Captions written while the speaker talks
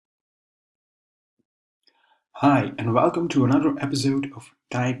Hi, and welcome to another episode of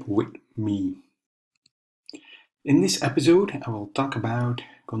Type with Me. In this episode, I will talk about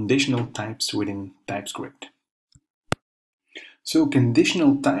conditional types within Typescript. So,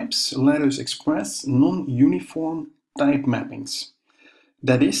 conditional types let us express non-uniform type mappings.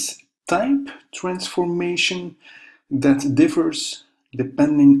 That is, type transformation that differs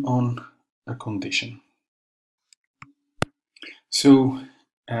depending on a condition. So,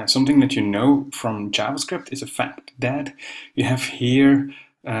 something that you know from JavaScript is the fact that you have here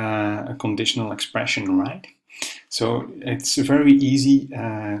a conditional expression, right? So it's very easy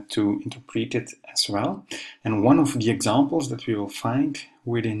to interpret it as well. And one of the examples that we will find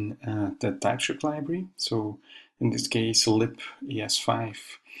within the TypeScript library, so in this case lib es5,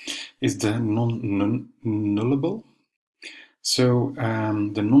 is the non-nullable. So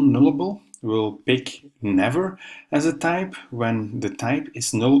the non-nullable will pick never as a type when the type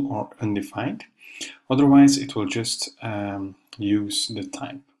is null or undefined. Otherwise, it will just use the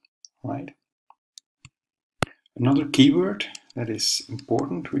type, right? Another keyword that is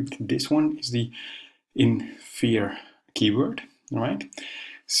important with this one is the infer keyword, right?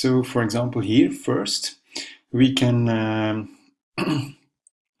 So, for example, here first we can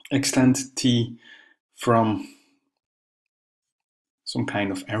extend t from some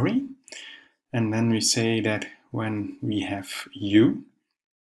kind of array, and then we say that when we have u,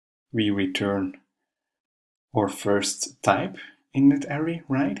 we return our first type in that array,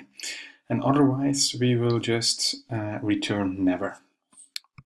 right? And otherwise we will just return never.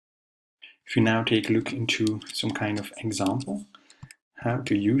 If we now take a look into some kind of example, how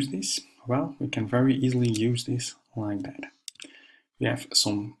to use this, well, we can very easily use this like that. We have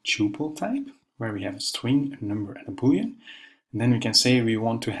some tuple type, where we have a string, a number, and a boolean. And then we can say we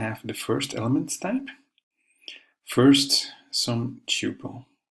want to have the first element type. First, some tuple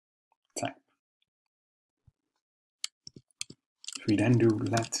type. If we then do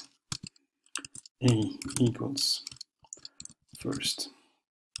let a equals first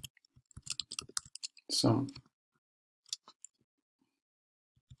some,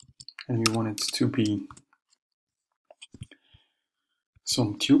 and we want it to be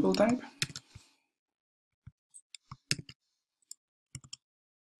some tuple type,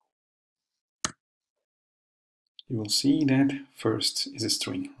 you will see that first is a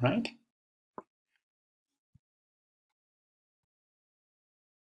string, right?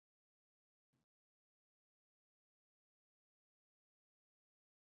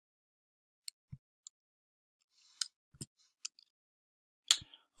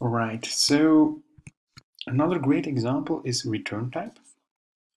 All right, so another great example is return type.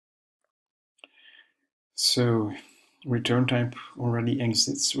 So return type already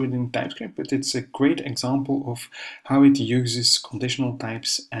exists within TypeScript, but it's a great example of how it uses conditional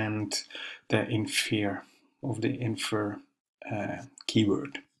types and the infer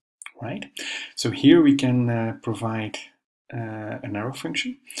keyword, right? So here we can provide an arrow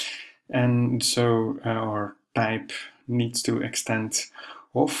function, and so our type needs to extend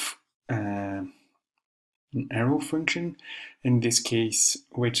of an arrow function, in this case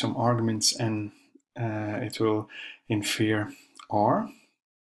with some arguments, and it will infer r,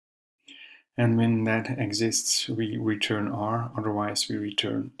 and when that exists we return r, otherwise we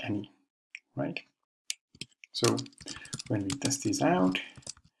return any, right? So when we test this out,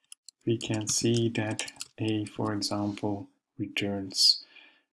 we can see that a, for example, returns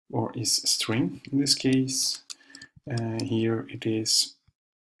or is string in this case. Here it is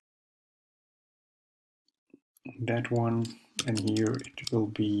that one, and here it will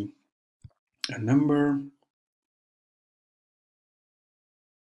be a number.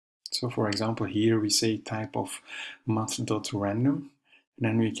 So for example, here we say type of math.random, and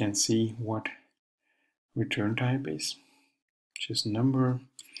then we can see what return type is, which is number,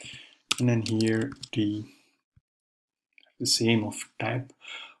 and then here the same of type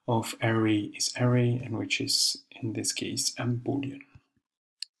of array is array, and which is in this case a boolean.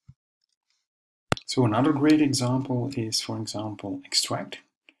 So another great example is, for example, extract.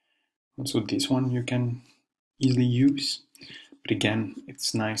 Also this one you can easily use, but again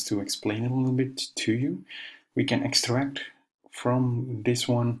it's nice to explain it a little bit to you. We can extract from this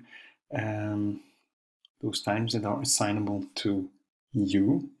one those times that are assignable to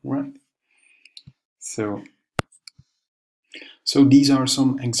u, right? So these are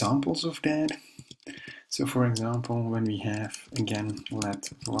some examples of that. So for example, when we have again let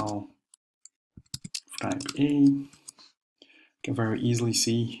val type a, you can very easily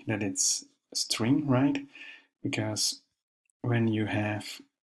see that it's a string, right? Because when you have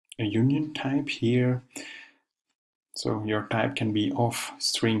a union type here, so your type can be of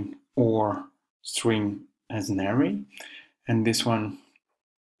string or string as an array, and this one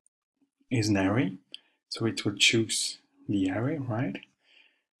is an array, so it will choose the array, right?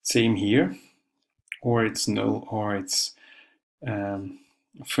 Same here, or it's null or it's a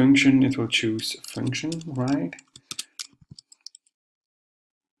function, it will choose a function, right?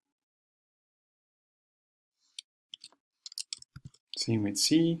 Same with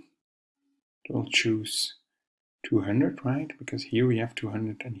C, it will choose 200, right? Because here we have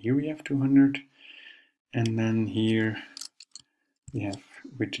 200 and here we have 200. And then here we have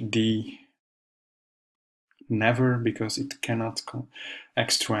with D never, because it cannot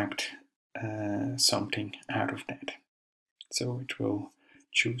extract something out of that. So it will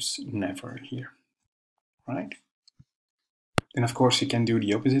choose never here, right? Then of course you can do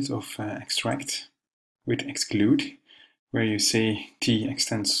the opposite of extract with exclude, where you say T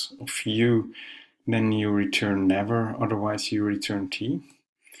extends of U, then you return never, otherwise you return T,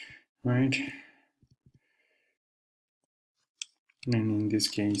 right? And in this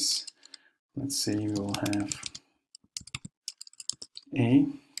case, let's say we'll have A,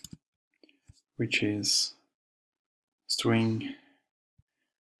 which is string,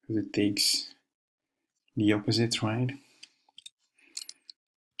 because it takes the opposite, right?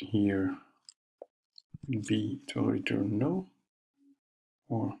 Here, B, it will return no,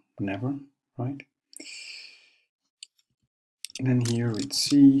 or never, right? And then here with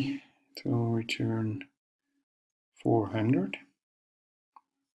C, it will return 400.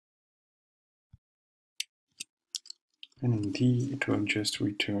 And in D, it will just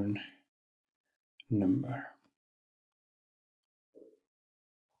return number.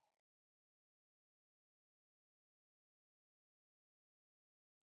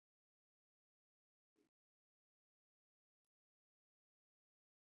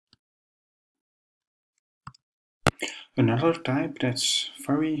 Another type that's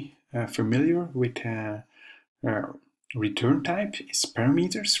very familiar with return type is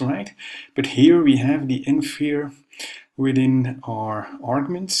parameters, right? But here we have the infer within our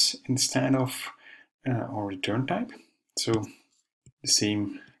arguments instead of our return type. So the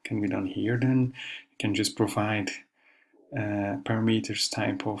same can be done here then. You can just provide parameters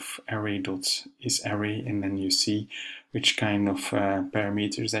type of array dot is array, and then you see which kind of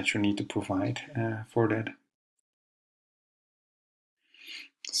parameters that you need to provide for that.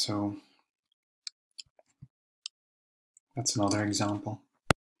 So that's another example.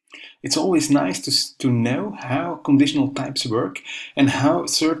 It's always nice to know how conditional types work and how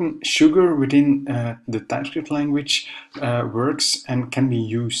certain sugar within the TypeScript language works and can be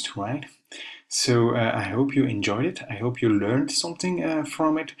used, right? So I hope you enjoyed it. I hope you learned something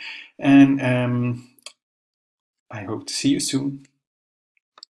from it, and I hope to see you soon.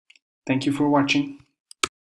 Thank you for watching.